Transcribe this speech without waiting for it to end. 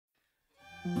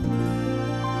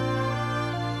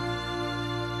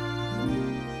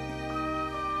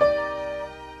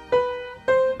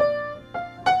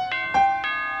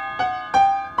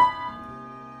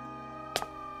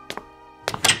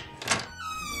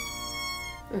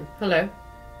Hello.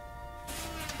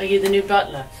 Are you the new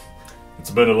butler?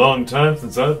 It's been a long time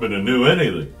since I've been a new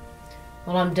anything.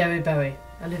 Well, I'm Doughy Bowie.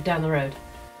 I live down the road.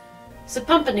 Sir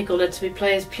Pumpernickel lets me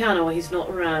play his piano while he's not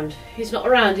around. He's not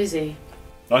around, is he?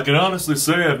 I can honestly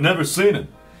say I've never seen him.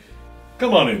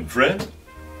 Come on in, friend.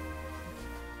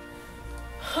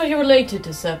 Are you related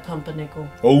to Sir Pumpernickel?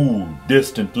 Oh,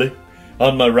 distantly.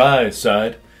 On my rye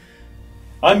side.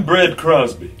 I'm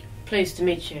Crosby. Pleased to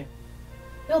meet you.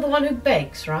 You're the one who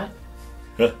bakes, right?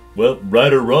 Well,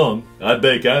 right or wrong, I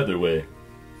bake either way.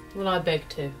 Well, I bake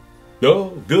too.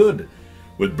 Oh, good.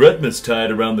 With Breadmas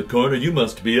tied around the corner, you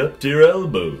must be up to your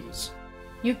elbows.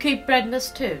 You keep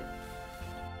Breadmas too?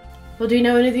 Well, do you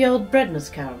know any of the old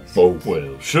Breadmas carols? Oh,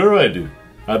 well, sure I do.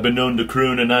 I've been known to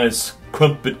croon a nice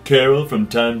crumpet carol from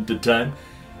time to time.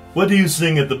 What do you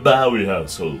sing at the Bowie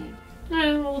household?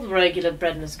 Oh, all the regular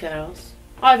Breadmas carols.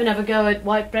 I even have a go at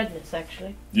white Breadmas,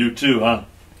 actually. You too, huh?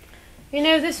 You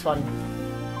know this one?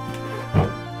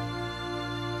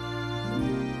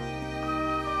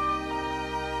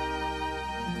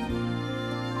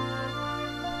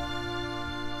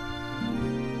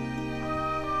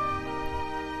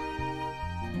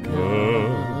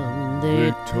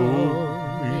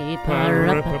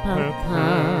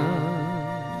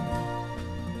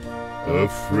 A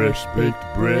fresh baked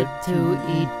bread to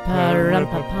eat,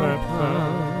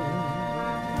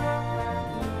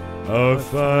 Our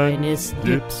finest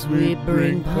dips we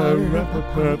bring,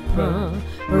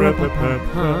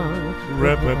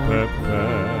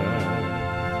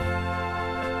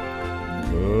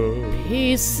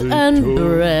 Peace and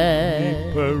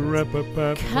bread,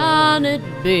 can it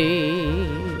be?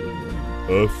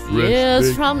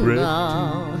 Years from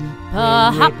now,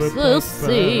 perhaps we'll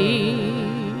see.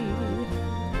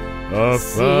 Our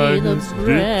finest dips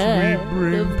we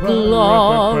bring, of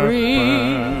glory.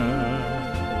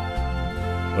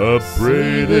 A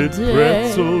braided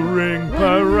pretzel ring,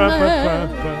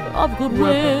 of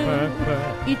goodwill.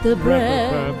 Eat the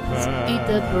breads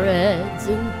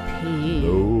in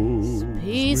peace,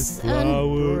 peace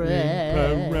and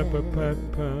bread.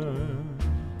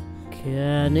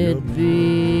 Can it be?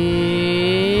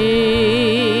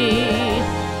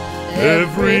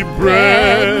 Every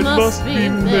bread must be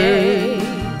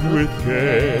made with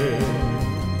care.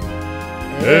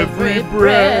 Every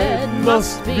bread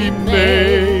must be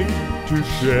made to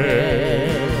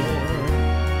share.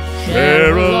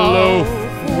 Share a loaf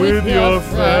with your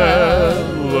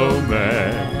fellow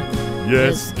man.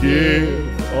 Yes,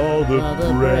 give all the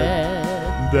bread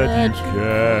that you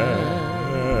can.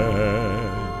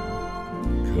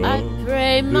 I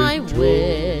pray my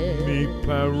wish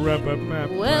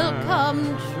will come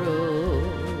true.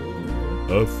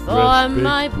 For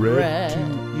my bread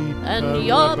and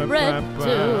your bread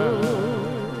too.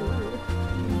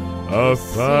 Our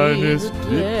finest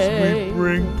dips we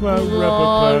bring,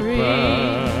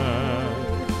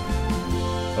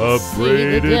 a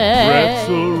braided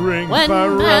pretzel ring, when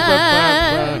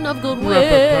man of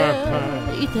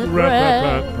goodwill eat the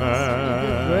breads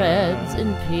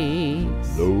in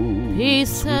peace,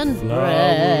 peace and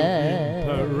bread.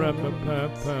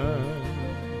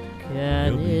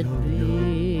 Can it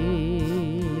be?